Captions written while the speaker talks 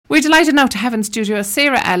We're delighted now to have in studio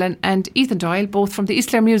Sarah Allen and Ethan Doyle, both from the East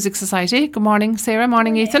Clare Music Society. Good morning, Sarah.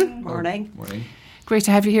 Morning, Ethan. Morning. Great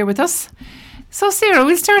to have you here with us. So, Sarah,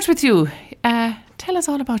 we'll start with you. Tell us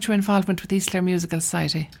all about your involvement with the East Clare Musical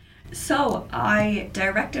Society. So, I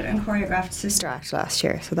directed and choreographed Sister Act last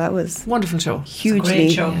year, so that was wonderful show.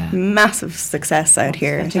 Hugely massive success out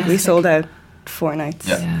here. I think we sold out 4 nights.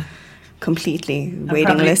 Yeah. Completely, and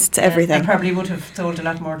waiting lists, everything. I probably would have sold a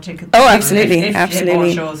lot more tickets. Oh, absolutely, if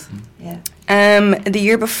absolutely. More shows. Yeah. The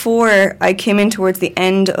year before, I came in towards the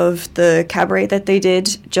end of the cabaret that they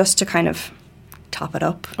did, just to kind of top it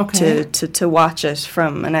up, to watch it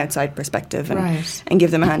from an outside perspective and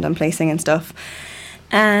give them a hand on placing and stuff.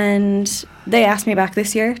 And they asked me back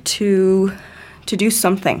this year to do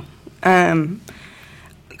something.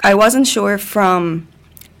 I wasn't sure from,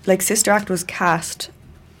 like, Sister Act was cast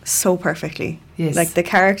so perfectly. Yes. Like, the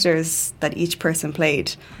characters that each person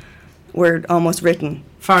played were almost written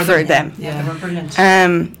for them. Yeah, they were brilliant.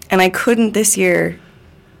 And I couldn't this year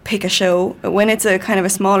pick a show. When it's a kind of a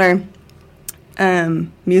smaller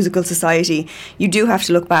musical society, you do have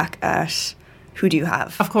to look back at who do you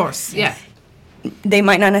have. Of course, yeah. They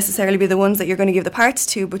might not necessarily be the ones that you're going to give the parts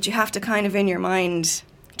to, but you have to kind of in your mind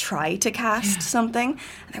try to cast something.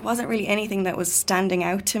 And there wasn't really anything that was standing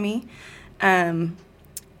out to me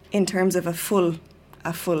in terms of a full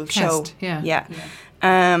show. Yeah.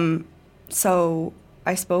 So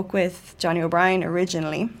I spoke with Johnny O'Brien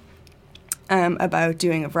originally about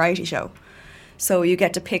doing a variety show. So you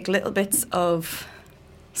get to pick little bits of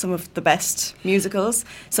some of the best musicals.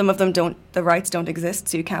 Some of them the rights don't exist,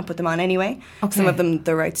 so you can't put them on anyway. Okay. Some of them,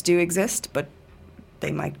 the rights do exist, but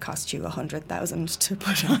they might cost you 100,000 to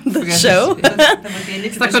put on the show.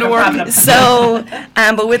 It's not going to work. So,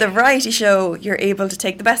 but with a variety show, you're able to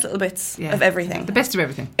take the best little bits of everything. The best of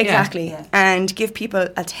everything. Exactly. Yeah. And give people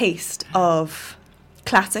a taste of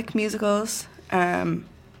classic musicals.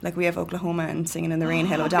 Like we have Oklahoma and Singing in the Rain,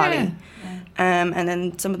 Hello Dolly. And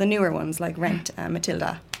then some of the newer ones like Rent,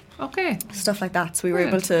 Matilda. Okay. Stuff like that. So we were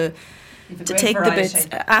able to take the bits,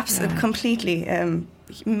 absolutely, completely,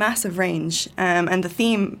 massive range. And the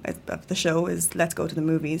theme of the show is Let's Go to the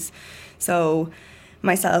Movies. So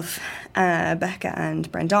myself, Becca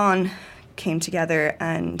and Brendan came together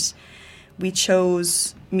and we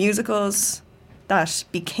chose musicals that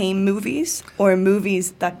became movies or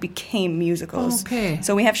movies that became musicals. Okay.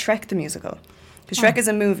 So we have Shrek the musical. Because Shrek is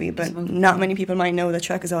a movie, but not many people might know that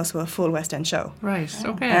Shrek is also a full West End show. Right,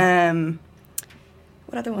 okay.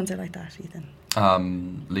 What other ones are like that, Ethan?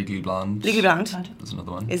 Legally Blonde. Legally Blonde. There's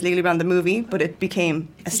another one. Is Legally Blonde the movie, but it became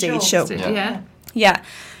a stage show. Yeah.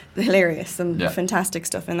 Hilarious and fantastic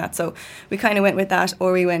stuff in that. So we kind of went with that,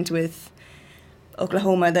 or we went with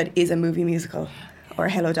Oklahoma that is a movie musical. Or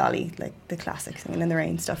Hello Dolly, like the classic Singing in the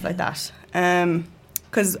Rain, stuff like that.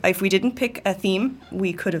 Because if we didn't pick a theme,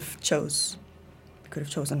 we could have chosen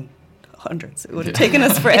hundreds. It would have taken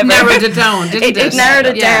us forever. It narrowed it down, didn't it? It narrowed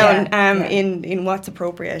it down in what's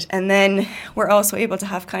appropriate. And then we're also able to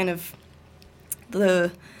have kind of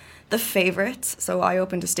the favourites. So I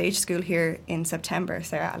opened a stage school here in September,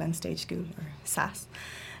 Sarah Allen Stage School, or SAS.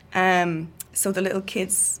 So the little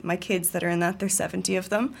kids, my kids that are in that, there's 70 of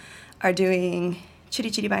them, are doing Chitty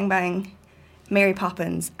Chitty Bang Bang, Mary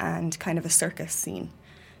Poppins, and kind of a circus scene.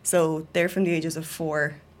 So they're from the ages of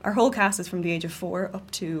 4. Our whole cast is from the age of 4 up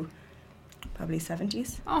to probably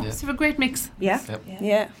 70s. Oh, it's a great mix. Yeah.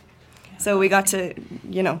 So we got to,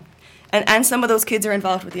 and some of those kids are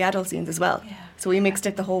involved with the adult scenes as well. Yeah. So we mixed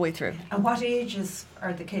it the whole way through. And what ages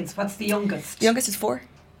are the kids? What's the youngest? The youngest is 4.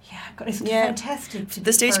 Yeah, God, it's fantastic.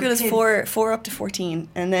 The stage school is 4 up to 14,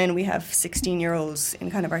 and then we have 16-year-olds in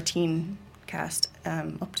kind of our teen cast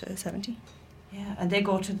up to 70. Yeah, and they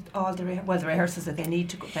go to all the rehearsals that they need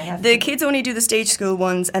to go. The kids only do the stage school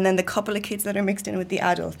ones, and then the couple of kids that are mixed in with the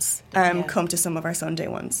adults come to some of our Sunday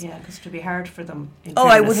ones. Yeah, because it would be hard for them.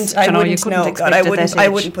 I wouldn't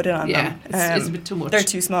put it on them. It's a bit too much. They're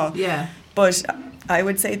too small. Yeah. But I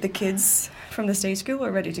would say the kids from the stage school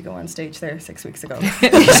were ready to go on stage there 6 weeks ago.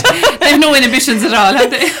 They have no inhibitions at all, have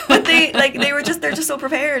they? But they're just so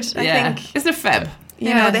prepared, I think. Is there fab?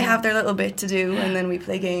 You know, they have their little bit to do, and then we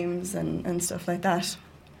play games and stuff like that.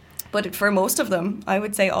 But for most of them, I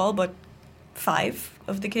would say all but 5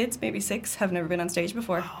 of the kids, maybe 6, have never been on stage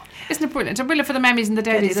before. Oh, isn't it brilliant? It's brilliant for the mammies and the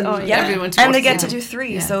daddies and everyone to and work they get together. to do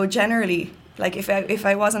 3. Yeah. So generally, like if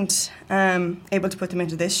I wasn't able to put them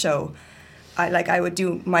into this show, I would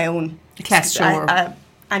do my own class show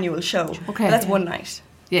annual show. Okay, but that's one night.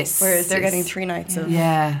 Yes. Whereas they're yes. getting 3 nights of.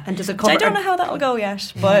 Yeah. And does it Which cover? I don't know how that'll go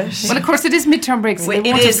yet, but Well, of course, it is midterm break, so they it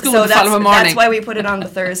won't have is. school So the following morning. that's why we put it on the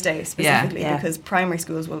Thursday specifically, Yeah. because primary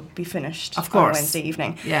schools will be finished Of on course. Wednesday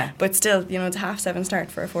evening. Yeah. But still, you know, it's a 7:30 start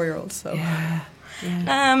for a 4-year-old. So Yeah.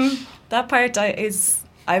 that part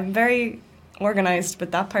I'm very organised,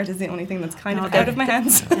 but that part is the only thing that's kind of out of my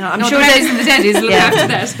hands. I'm No, sure the days and the daddies will look after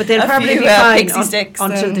that. but they'll A probably few, be fine pixie sticks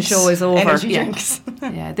until the and show is over. energy Yeah. drinks.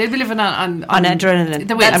 Yeah, they'll be living on adrenaline.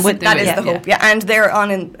 The wins. And with- That is Yeah. the hope, yeah. And they're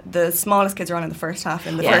on the smallest kids are on in the first half,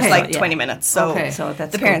 in the Yeah. first Okay. like Yeah. 20 minutes. So, Okay. So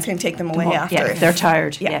that's the parents good. can take them away after. Yeah, if they're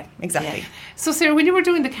tired. Yeah, exactly. So, Sarah, when you were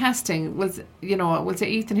doing the casting, we'll say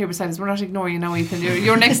Ethan here beside us. We're not ignoring you now, Ethan.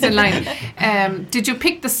 You're next in line. Did you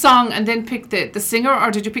pick the song and then pick the singer,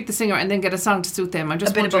 or did you pick the singer and then get a song to suit them? I'm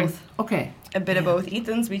just A bit of wondering. both. Okay. A bit of both.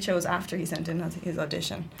 Ethan's we chose after he sent in his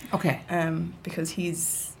audition, Okay. because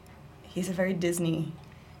he's a very Disney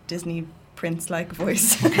Prince-like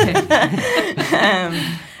voice.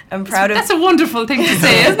 I'm proud of. That's a wonderful thing to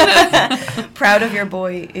say, isn't it? Proud of your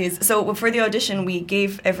boy is. So for the audition, we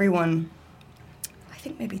gave everyone, I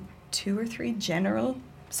think maybe 2 or 3 general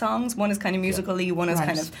songs. One is kind of musical-y, one is Right.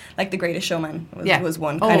 kind of like The Greatest Showman was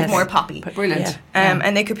one, Oh, kind yes. of more poppy. Brilliant.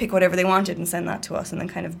 And they could pick whatever they wanted and send that to us. And then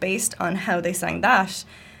kind of based on how they sang that,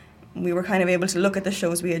 we were kind of able to look at the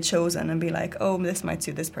shows we had chosen and be like, oh, this might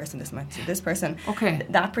suit this person, this might suit this person. Okay.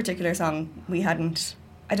 That particular song, we hadn't,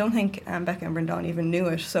 I don't think Becca and Brendan even knew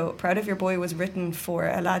it. So Proud of Your Boy was written for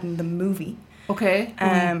Aladdin the movie. Okay.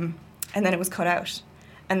 And then it was cut out.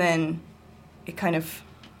 And then it kind of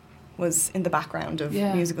was in the background of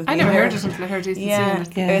musical I theatre. never heard it until I heard Ethan Yeah,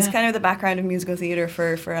 sing it. it was kind of the background of musical theatre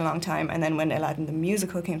for a long time, and then when Aladdin the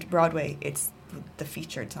musical came to Broadway, it's the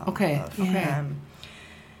featured song. Okay, okay.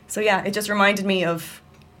 So yeah, it just reminded me of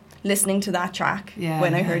listening to that track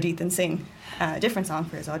when I Yeah. heard Ethan sing a different song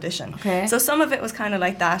for his audition. Okay. So some of it was kind of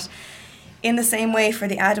like that. In the same way for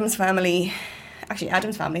the Addams Family, actually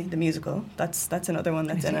Addams Family, the musical, that's another one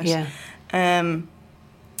that's in it. Yeah.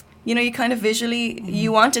 You know, you kind of visually,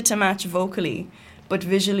 you want it to match vocally, but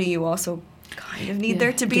visually you also kind of need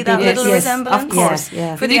there to be that little resemblance. Of course,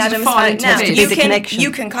 yeah. For You the need to Addams fall Family. into Now, it. To be the connection.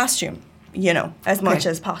 you can costume, you know, as much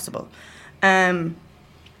as possible.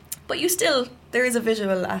 But you still, there is a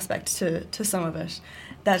visual aspect to some of it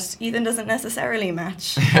that Ethan doesn't necessarily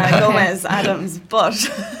match Gomez Adams, but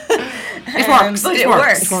It works. But It it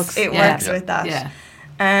works. works. It Yeah. works with that. Yeah.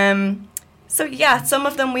 So yeah, some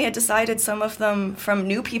of them we had decided, some of them from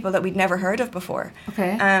new people that we'd never heard of before.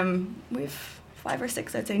 Okay. We've 5 or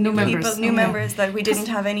 6, I'd say, New new members. people, new Okay. members that we didn't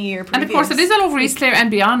have any year previous. And of course, it is all over East Clare and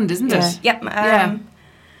beyond, isn't it? Yep. Yeah.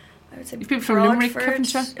 I would say People from Limerick, Broadford.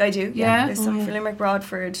 Coventry? I do. Yeah. There's some from Limerick,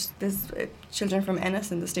 Broadford. There's children from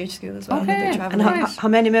Ennis in the stage school as well. Okay. That they And travel Right. how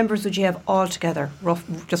many members would you have all together,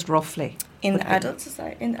 just roughly? in the adult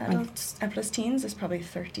society, in the adults plus teens, there's probably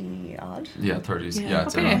 30 odd. Yeah, 30s. Yeah. Yeah,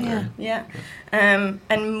 it's Okay. around there. Yeah.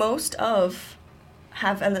 And most of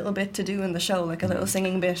have a little bit to do in the show, like a little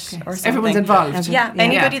singing bit or something. Everyone's involved. Yeah, Yeah.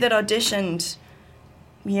 anybody that auditioned,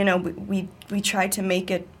 you know, we tried to make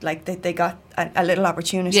it like they got a little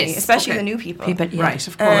opportunity, Yes, especially okay. the new people. Yeah. Right,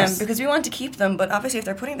 of course. Because we want to keep them, but obviously if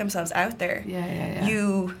they're putting themselves out there, Yeah.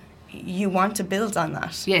 you want to build on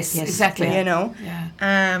that. Yes, Yes, exactly. You know?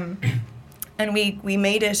 Yeah. And we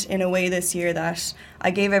made it in a way this year that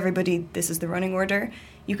I gave everybody, this is the running order,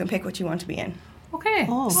 you can pick what you want to be in. Okay.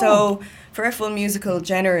 Oh. So for a full musical,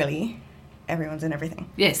 generally, everyone's in everything.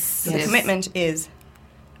 Yes. The yes. commitment is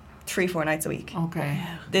 3-4 nights a week. Okay.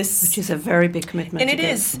 This Which is a very big commitment. and to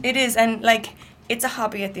it is, and like it's a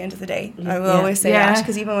hobby at the end of the day. I will Yeah. always say Yeah. that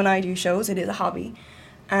because even when I do shows, it is a hobby.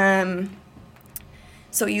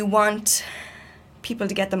 So you want people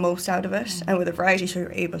to get the most out of it, and with a variety show,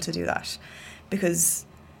 you're able to do that because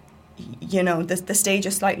you know the stage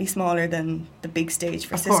is slightly smaller than the big stage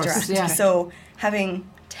for Of Sister course, Act. yeah. So having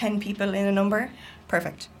 10 people in a number,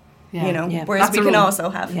 perfect. Yeah. You know, Yeah. whereas Lots we of can room. also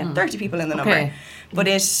have Yeah. 30 people in the Okay. number, but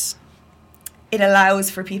it allows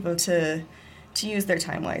for people to use their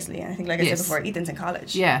time wisely. And I think, like I Yes. said before, Ethan's in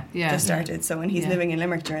college. Yeah. Yeah. Just started, so and he's Yeah. living in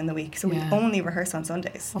Limerick during the week, so Yeah. we only rehearse on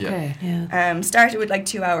Sundays. Okay. Yeah. Started with like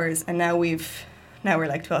 2 hours, and now we're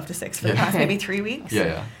like 12 to 6 for the Yeah. past Okay. maybe 3 weeks.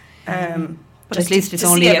 Yeah. But just at least to it's see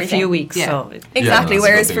only a everything. few weeks, Yeah. so Exactly. that's the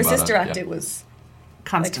Whereas good for thing about Sister it, Act, yeah. it was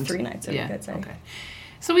Constant. like 3 nights a week, Yeah. I'd say. Okay.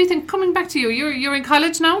 So Ethan, coming back to you, you're in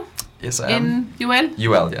college now Yes, I am. in UL.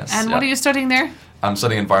 UL, yes. And yeah. what are you studying there? I'm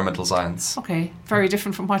studying environmental science. Okay, very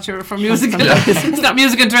different from what you're from music. It's not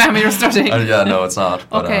music and drama you're studying. Yeah, no, it's not.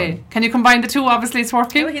 But, okay, can you combine the two? Obviously, it's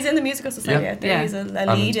working. He's in the musical society out there. Yeah. He's a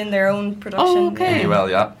lead in their own production. Oh, okay. Well,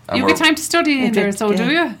 yeah. And You get time to study in there, so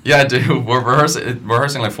do you? Yeah, I do. We're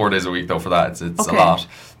rehearsing like 4 days a week though for that. It's a lot.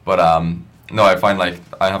 But no, I find like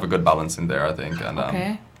I have a good balance in there, I think,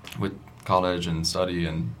 and with college and study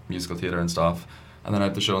and musical theatre and stuff, and then I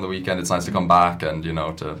have the show on the weekend. It's nice to come back and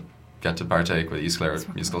to get to partake with East Clare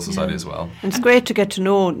Musical Society as well. And it's great to get to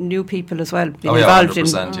know new people as well. Being involved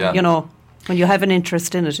 100%, in, when you have an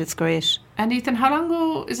interest in it, it's great. And Ethan, how long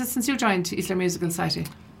ago is it since you joined East Clare Musical Society?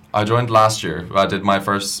 I joined last year. I did my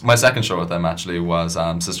second show with them actually was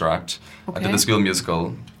Sister Act. Okay. I did the school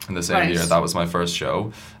musical in the same year. That was my first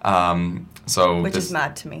show. Which is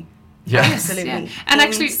mad to me. Yeah, absolutely. And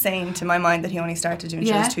actually, insane to my mind that he only started doing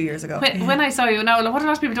shows 2 years ago. When I saw you now, what a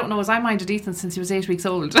lot of people don't know is I minded Ethan since he was 8 weeks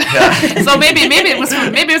old. Yeah. So maybe it was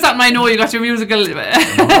that I know you got your musical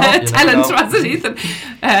talent, was it, Ethan?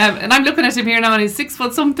 And I'm looking at him here now, and he's 6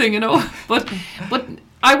 foot something, But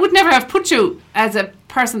I would never have put you as a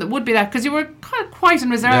person that would be that, because you were kind of quiet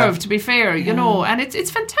and reserved, to be fair, and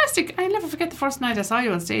it's fantastic. I'll never forget the first night I saw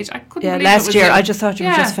you on stage. I couldn't believe last it year you. I just thought you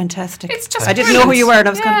were just fantastic. It's just I didn't know who you were, and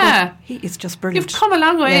I was kind of he is just brilliant. You've come a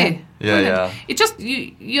long way. Yeah. It just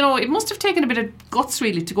it must have taken a bit of guts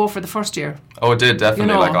really to go for the first year. Oh, it did,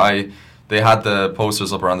 definitely. They had the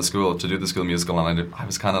posters up around the school to do the school musical, and I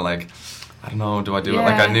was kind of like, I don't know, do I do it?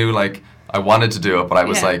 Like, I knew I wanted to do it, but I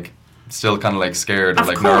was like still kind of scared or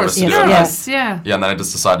nervous to do it. Yeah, and then I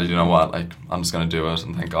just decided, you know what, I'm just going to do it,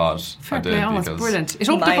 and thank God I did. It's brilliant. It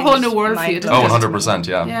opened up a whole new world for you, didn't it? Oh, 100%,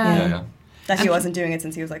 yeah. That he wasn't doing it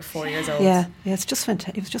since he was 4 years old. Yeah, it's just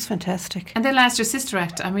it was just fantastic. And then last year, Sister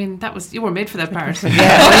Act. I mean, you were made for that part.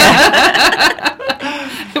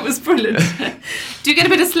 It was brilliant. Do you get a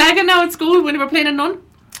bit of slagging now at school when you were playing in Nun?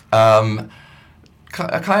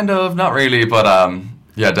 Kind of, not really, but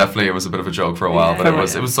yeah, definitely it was a bit of a joke for a while, but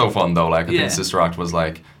it was so fun though. I think Sister Act was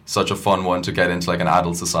such a fun one to get into an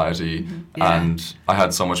adult society, and I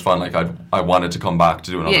had so much fun. I wanted to come back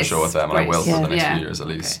to do another show with them, and I will for the next few years at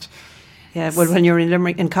least. Yeah, well, when you're in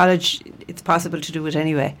Limerick in college, it's possible to do it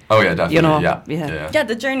anyway. Oh yeah, definitely. Yeah,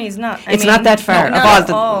 the journey is not. It's not that far of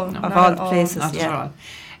all the places. Not at all.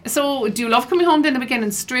 So, do you love coming home then again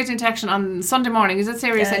and straight into action on Sunday morning? Is it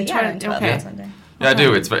serious? Okay. Sunday. Yeah, I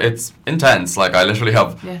do. It's intense. I literally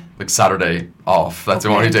have Saturday off. That's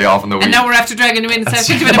the only day off in the week. And now we're after dragging you in. You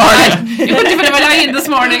couldn't even have a lie in this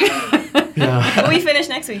morning. But we finish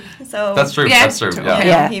next week, so that's true. Yeah. That's true.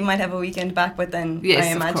 He might have a weekend back, but then I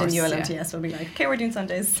imagine ULMTS will be okay, we're doing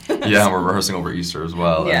Sundays. Yeah, and we're rehearsing over Easter as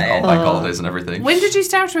well, and all bank holidays and everything. When did you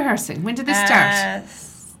start rehearsing? When did this start?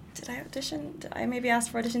 Did I audition? Did I maybe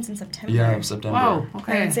ask for auditions in September? Yeah, September. Wow.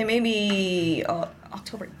 Okay. I'd say maybe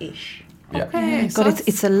October-ish. Yeah. Okay, but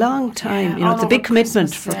it's a long time. It's a big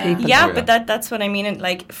commitment for people. Yeah, but that's what I mean.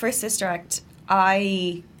 And for Sister Act,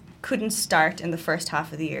 I couldn't start in the first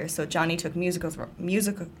half of the year, so Johnny took music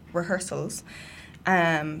rehearsals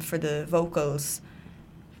for the vocals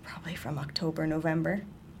probably from October, November,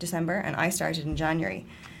 December, and I started in January,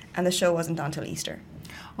 and the show wasn't until Easter.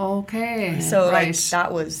 Okay. So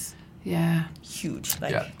that was huge.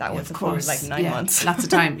 That was for 9 months. Lots of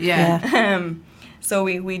time. Yeah. So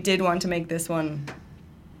we did want to make this one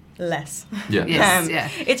less. Yeah.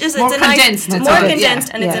 It's more condensed. More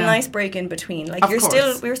condensed, and it's a nice break in between.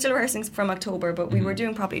 We were still rehearsing from October, but we were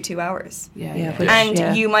doing probably 2 hours.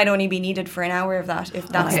 And you might only be needed for an hour of that if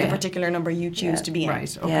that's the particular number you choose to be in.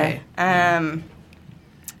 Right. Okay.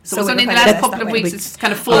 So it's we only the last couple of weeks. It's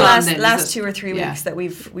kind of full on. Last 2 or 3 weeks that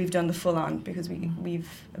we've done the full on, because we've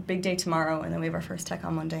a big day tomorrow, and then we have our first tech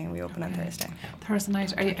on Monday, and we open on Thursday. Thursday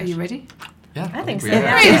night. Are you ready? Yeah, I think so.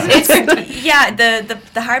 Yeah.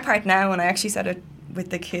 The hard part now, and I actually said it with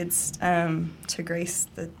the kids to Grace,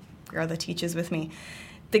 the girl that teaches with me.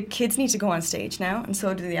 The kids need to go on stage now, and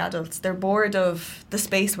so do the adults. They're bored of the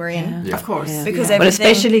space we're in. Yeah. Of course. Yeah. Because but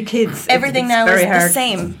especially kids. Everything now is the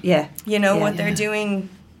same. Yeah. What they're doing,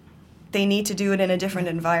 they need to do it in a different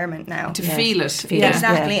environment now. To feel it.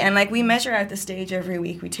 Exactly. Yeah. And we measure out the stage every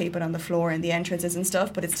week. We tape it on the floor in the entrances and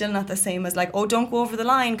stuff, but it's still not the same as don't go over the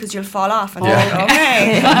line because you'll fall off. And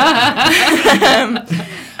okay.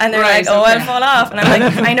 And they're I'll fall off. And I'm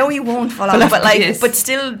like, I know you won't fall off, but but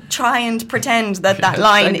still try and pretend that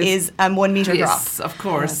line is 1 metre drop. Yes, of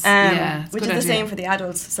course. Which is the same for the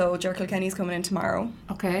adults. So Ger Kilkenny's coming in tomorrow.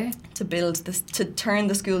 Okay. To build this, to turn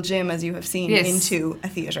the school gym, as you have seen, into a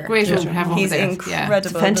theatre. Great. He's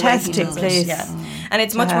incredible. Fantastic place. And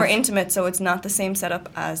it's much more intimate, so it's not the same setup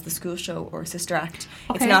as the school show or Sister Act.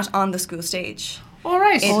 It's not on the school stage. All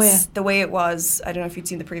right. It's the way it was. I don't know if you'd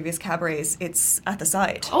seen the previous cabarets. It's at the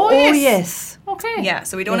side. Oh, yes. Okay. Yeah,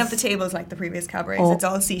 so we don't have the tables like the previous cabarets. It's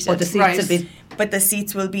all seated. Or the seats will be... But the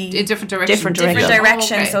seats will be... in different directions. Different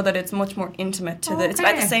direction, so that it's much more intimate to the... It's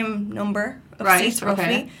about the same number of seats, roughly.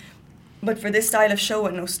 Okay. But for this style of show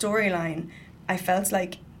with no storyline, I felt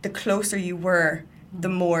like the closer you were, the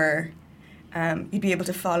more... you'd be able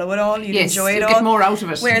to follow it all, you'd enjoy it all. Get more out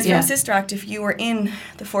of it. Whereas from Sister Act, if you were in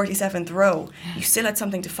the 47th row, you still had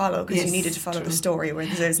something to follow because you needed to follow the story, where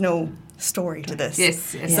there's no story to this.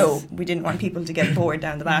 Yes. So we didn't want people to get bored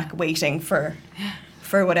down the back waiting for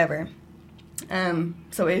whatever.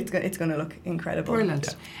 So it's going to look incredible.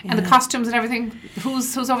 Brilliant. And the costumes and everything,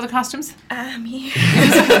 who's over the costumes? Me.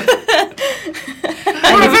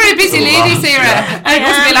 You're a very busy lady, Sarah. I'm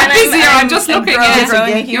going to be like busier. I'm just looking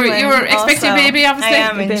at you're expecting a baby, obviously. I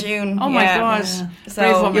am in June. Oh my God.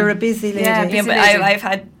 So you're a busy lady. Yeah, but I've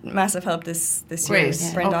had massive help this year.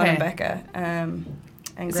 Great. Brendan and Becca. And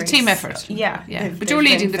it's Grace. a team effort. Yeah. But you're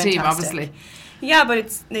leading the been team, fantastic. obviously. Yeah, but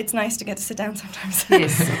it's nice to get to sit down sometimes.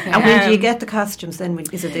 Yes. Okay. And when do you get the costumes then?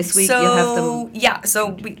 Is it this week So, you have them? Yeah,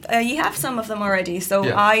 so you have some of them already.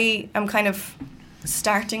 So I am kind of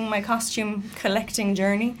starting my costume collecting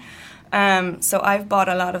journey. So I've bought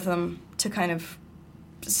a lot of them to kind of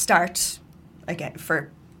start again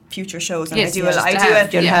for future shows. And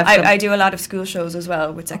I do a lot of school shows as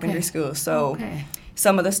well with secondary schools. So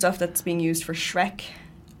some of the stuff that's being used for Shrek,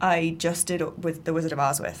 I just did with The Wizard of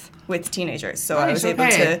Oz with teenagers. So I was able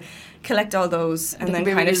to collect all those and then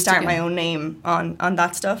kind of start my own name on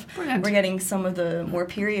that stuff. Brilliant. We're getting some of the more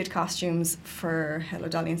period costumes for Hello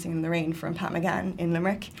Dolly and Singing in the Rain from Pat McGann in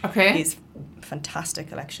Limerick. Okay. He's a fantastic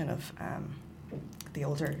collection of the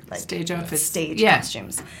older stage outfits. Stage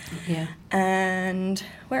costumes. Yeah. And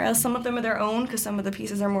where else? Some of them are their own because some of the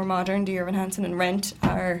pieces are more modern. Dear Evan Hansen and Rent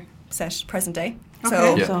are set present day.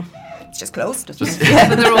 Okay. So it's just clothes. But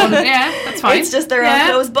their own, that's fine. It's just their own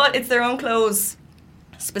clothes, but it's their own clothes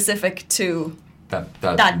specific to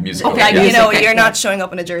that musical. You're not showing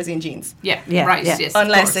up in a jersey and jeans. Yeah. Yes.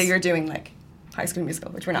 Unless you're doing like High School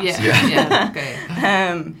Musical, which we're not.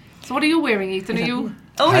 Okay. So what are you wearing, Ethan? Are you?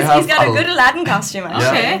 Oh, he's got a good Aladdin costume,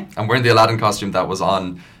 actually. Okay. I'm wearing the Aladdin costume that was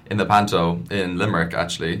on in the panto in Limerick,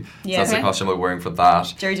 actually. Yeah. So that's the costume I'm wearing for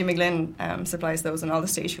that. Jerry D. McGlynn supplies those and all the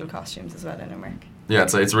stage school costumes as well in Limerick. Yeah,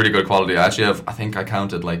 it's really good quality. I actually have, I think I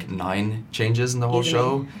counted like 9 changes in the whole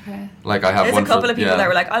show. Okay. Like I have There's one a couple for, of people that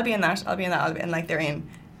were like, I'll be in that, and like they're in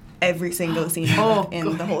every single scene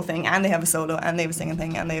in the whole thing, and they have a solo, and they have a singing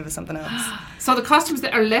thing, and they have something else. So the costumes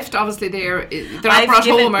that are left, obviously, they're not brought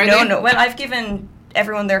home, are they? No. Well, I've given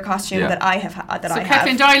everyone their costume that I have had. So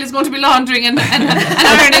Kathleen Doyle is going to be laundering and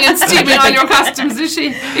ironing and steaming all your costumes, is she?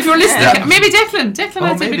 If you're listening, maybe Declan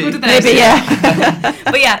I'd say be good at that. Maybe, yeah.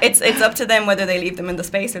 But yeah, it's up to them whether they leave them in the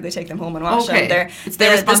space or they take them home and wash them. It's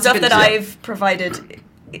their responsibility. The stuff that I've provided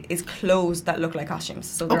is clothes that look like costumes,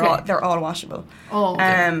 so they're all washable. Oh,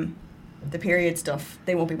 okay. The period stuff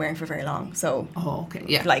they won't be wearing for very long. So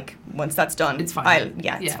like once that's done, it's fine.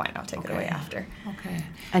 It's fine. I'll take it away after. Okay.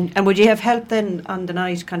 And would you have help then on the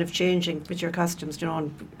night, kind of changing with your costumes,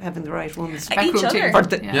 and having the right ones? Each other.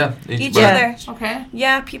 Each other. Okay.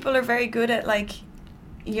 Yeah, people are very good at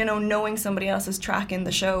knowing somebody else's track in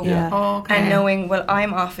the show. Yeah. Oh, okay. And knowing, well,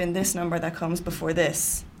 I'm off in this number that comes before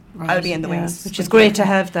this. Right. I'll be in the wings, which is great to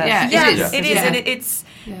have that. Yeah, it is. And it's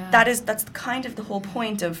that's kind of the whole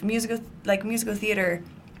point of musical theatre,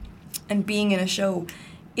 and being in a show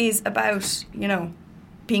is about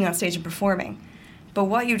being on stage and performing. But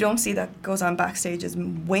what you don't see that goes on backstage is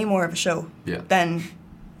way more of a show than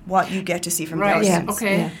what you get to see from the audience.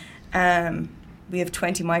 Okay. We have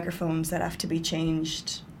 20 microphones that have to be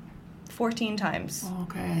changed 14 times.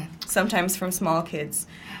 Okay. Sometimes from small kids.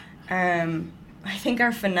 I think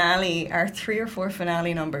our 3 or 4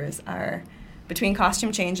 finale numbers are between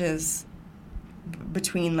costume changes,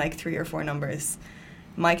 between 3 or 4 numbers.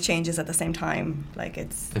 Mic changes at the same time.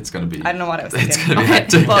 It's going to be... I don't know what I was thinking. It's going to be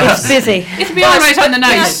hectic. It's busy. It'll be all right on the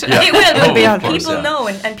night. Yeah. It will. People know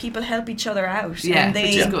and people help each other out. Yeah, and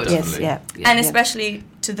which is good. Yes, And especially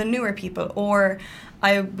to the newer people. Or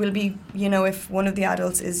I will be, if one of the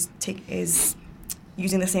adults is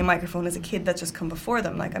using the same microphone as a kid that's just come before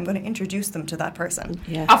them, I'm going to introduce them to that person.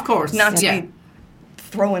 Yeah. Of course. Not to be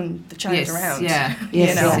throwing the child around. Yeah.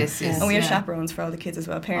 Yes. And we have chaperones for all the kids as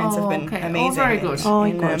well. Parents have been amazing. Very good.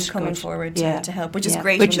 in coming forward to help, which is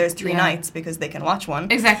great when there's 3 nights because they can watch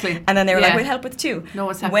one. Exactly. And then they were like, we'll help with 2. No,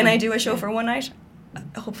 what's happening? When I do a show for one night,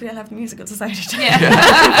 hopefully I'll have the musical society to,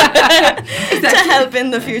 Exactly. to help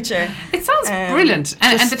in the future. It sounds brilliant.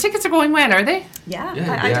 And the tickets are going well, are they? Yeah,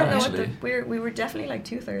 Yeah, I they don't are, know what actually. we were definitely like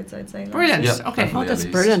 2/3, I'd say. Brilliant. Yeah, Okay. definitely that's at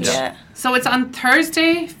least. brilliant. Yeah. So it's on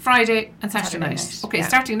Thursday, Friday, and Saturday Saturday night. night, Okay, yeah.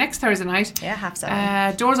 starting next Thursday night. Yeah,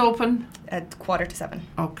 7:30. Doors open. At 6:45.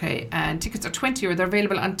 Okay, and tickets are €20. They're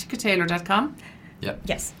available on tickettailor.com.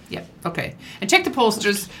 Yes. Yeah. Okay, and check the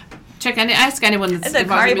posters. Ask anyone that's The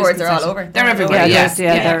involved in carry boards musical are all society. over. They're They're everywhere. all over.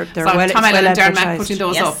 Yeah, they're so well, Tom Allen and Darren Mack advertised. putting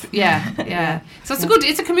those Yes. up. Yeah. So it's a good.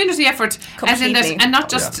 It's a community effort, as in that, Completely. and not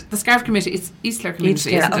just the Scarf community. It's East Clare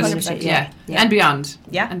community, East Clare, isn't it? 100%, Yeah. yeah. And beyond.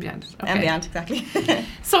 Yeah. And beyond. Okay. And beyond, exactly.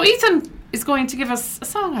 So Ethan is going to give us a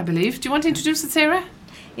song, I believe. Do you want to introduce it, Sarah?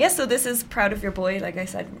 Yes, so this is Proud of Your Boy, like I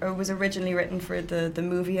said. It was originally written for the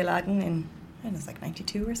movie Aladdin in, I think it was like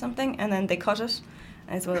 92 or something, and then they cut it,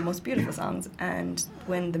 and it's one of the most beautiful songs. And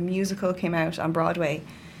when the musical came out on Broadway,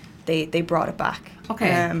 they brought it back. Okay.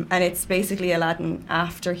 And it's basically Aladdin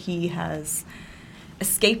after he has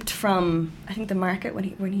escaped from, I think, the market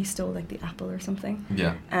when he stole like the apple or something.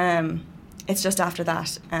 Yeah. It's just after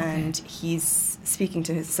that, and he's speaking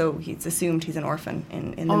to so he's assumed he's an orphan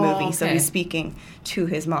in the Oh, movie, so okay. he's speaking to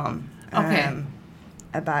his mom Okay.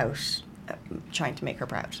 about trying to make her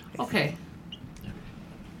proud. basically. Okay.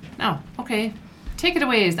 Now, okay. Take it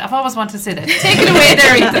away. I've always wanted to say that. Take it away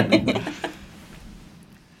there, Ethan.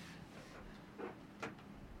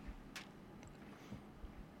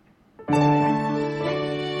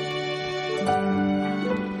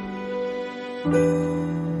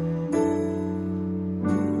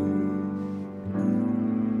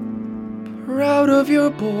 Proud of your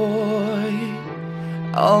boy,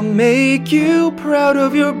 I'll make you proud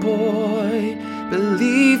of your boy.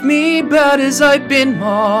 Believe me, bad as I've been,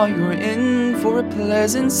 Ma, you're in for a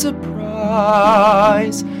pleasant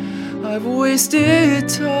surprise. I've wasted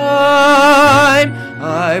time,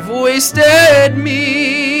 I've wasted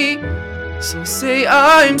me. So say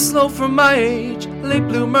I'm slow for my age, late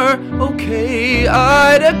bloomer, okay,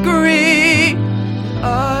 I'd agree.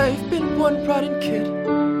 I've been one rotten kid,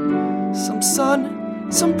 some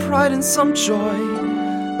sun, some pride and some joy.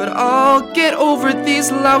 But I'll get over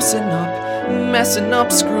these lousing up, messing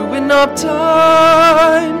up, screwing up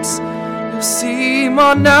times. You'll see,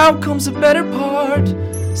 Ma, now comes a better part.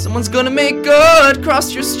 Someone's gonna make good,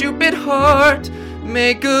 cross your stupid heart.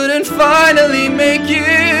 Make good and finally make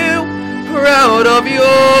you proud of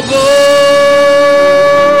your boy.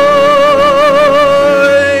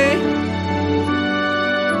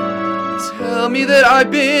 Tell me that I've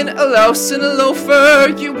been a louse and a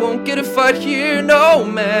loafer. You won't get a fight here, no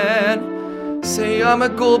man. Say I'm a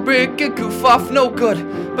gold brick, a goof off, no good,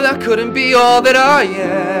 but that couldn't be all that I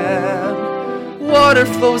am. Water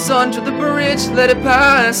flows under the bridge, let it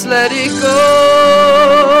pass, let it go.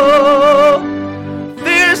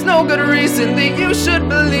 There's no good reason that you should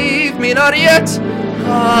believe me, not yet.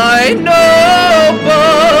 I know,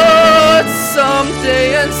 but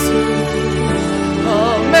someday and soon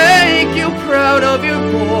I'll make you proud of your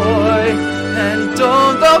boy. And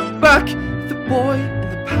don't look back, the boy in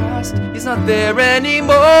the past, he's not there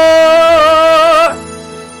anymore.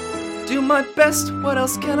 Do my best, what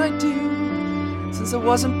else can I do? Since I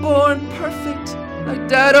wasn't born perfect like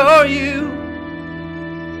Dad or you,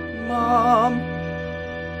 Mom.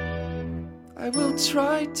 I will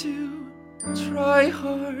try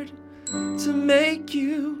hard to make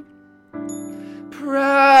you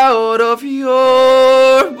proud of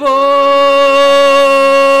your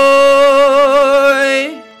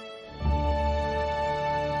boy.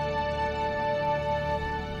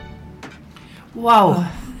 Wow.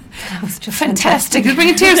 That was just Fantastic. It's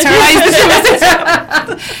bringing tears to our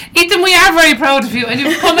eyes. Ethan, we are very proud of you, and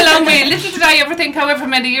you've come a long way. Little did I ever think, however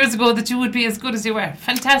many years ago, that you would be as good as you were.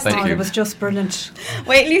 Fantastic. Thank you. It was just brilliant.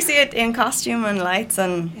 Wait till you see it in costume and lights,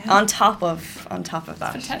 and on top of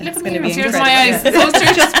that. Look It's at gonna me, be tears in my eyes. incredible. Those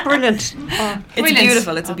tears Just brilliant. Oh, It's Brilliant.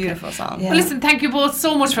 beautiful. It's a Okay. beautiful song. Yeah. Well, listen, thank you both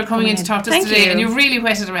so much for coming in to talk to us Thank today, you. and you really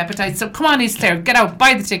whetted our appetite. So come on, East Clare, get out,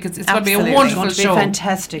 buy the tickets. It's going to be a Absolutely. wonderful It's going to be show. a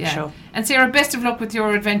fantastic show. And Sarah, best of luck with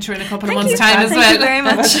your adventure in a couple of Thank months' you. time as Thank well. you very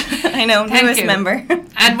much. I know, Thank newest you. member.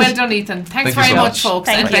 And well done, Ethan. Thanks Thank you very so much, much. folks,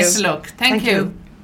 Thank and you. best of luck. Thank you.